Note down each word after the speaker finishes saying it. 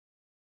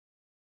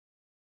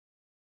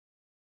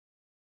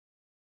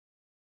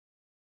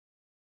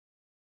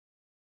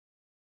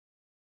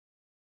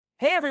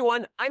Hey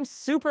everyone, I'm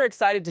super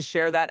excited to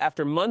share that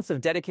after months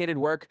of dedicated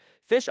work,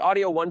 Fish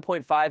Audio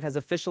 1.5 has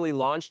officially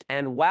launched,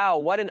 and wow,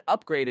 what an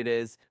upgrade it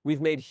is. We've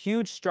made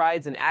huge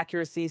strides in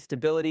accuracy,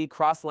 stability,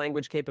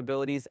 cross-language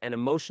capabilities, and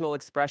emotional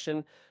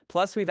expression.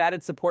 Plus, we've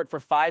added support for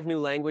 5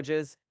 new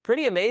languages.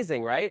 Pretty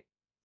amazing, right?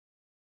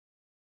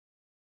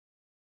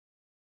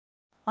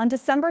 On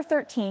December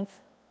 13th,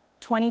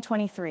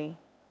 2023,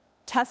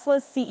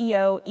 Tesla's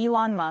CEO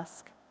Elon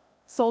Musk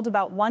sold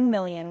about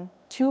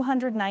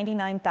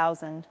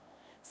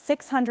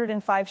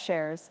 1,299,605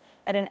 shares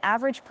at an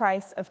average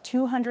price of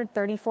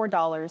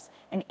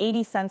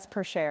 $234.80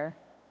 per share.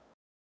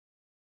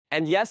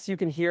 And yes, you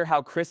can hear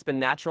how crisp and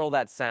natural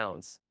that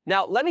sounds.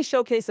 Now, let me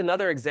showcase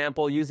another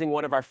example using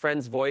one of our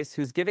friends' voice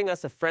who's giving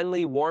us a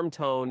friendly, warm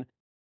tone.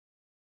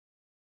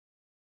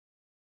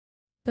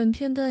 本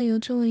片段由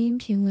中文音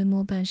频为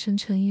模板生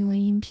成英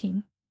文音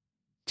频，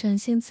展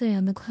现自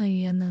然的快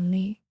语言能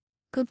力。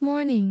Good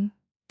morning.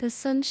 The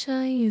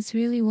sunshine is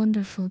really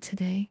wonderful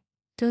today.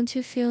 Don't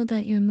you feel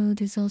that your mood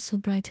is also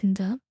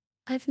brightened up?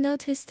 I've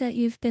noticed that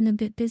you've been a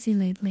bit busy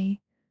lately,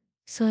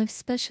 so I've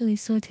specially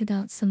sorted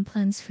out some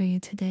plans for you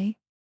today.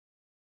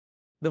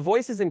 The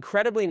voice is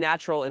incredibly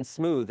natural and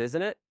smooth,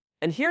 isn't it?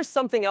 And here's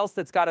something else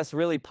that's got us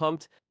really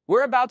pumped.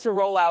 We're about to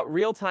roll out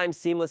real-time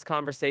seamless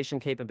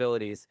conversation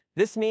capabilities.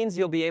 This means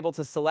you'll be able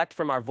to select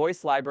from our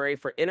voice library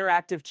for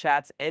interactive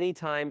chats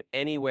anytime,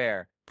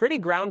 anywhere. Pretty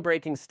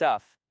groundbreaking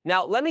stuff.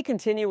 Now, let me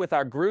continue with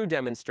our GRU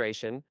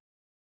demonstration.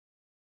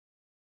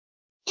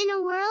 In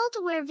a world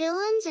where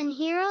villains and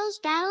heroes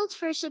battled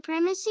for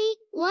supremacy,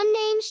 one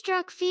name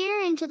struck fear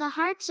into the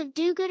hearts of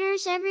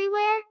do-gooders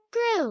everywhere: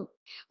 Gru.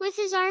 With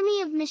his army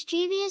of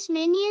mischievous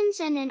minions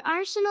and an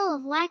arsenal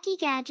of wacky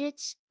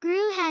gadgets,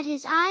 Gru had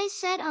his eyes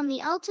set on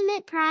the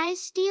ultimate prize,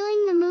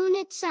 stealing the moon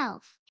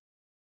itself.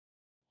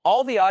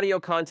 All the audio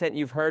content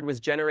you've heard was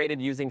generated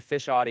using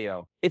Fish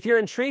Audio. If you're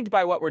intrigued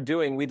by what we're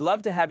doing, we'd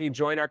love to have you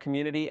join our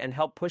community and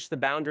help push the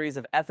boundaries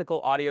of ethical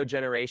audio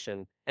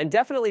generation. And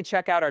definitely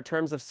check out our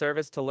terms of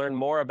service to learn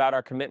more about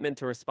our commitment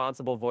to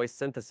responsible voice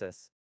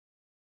synthesis.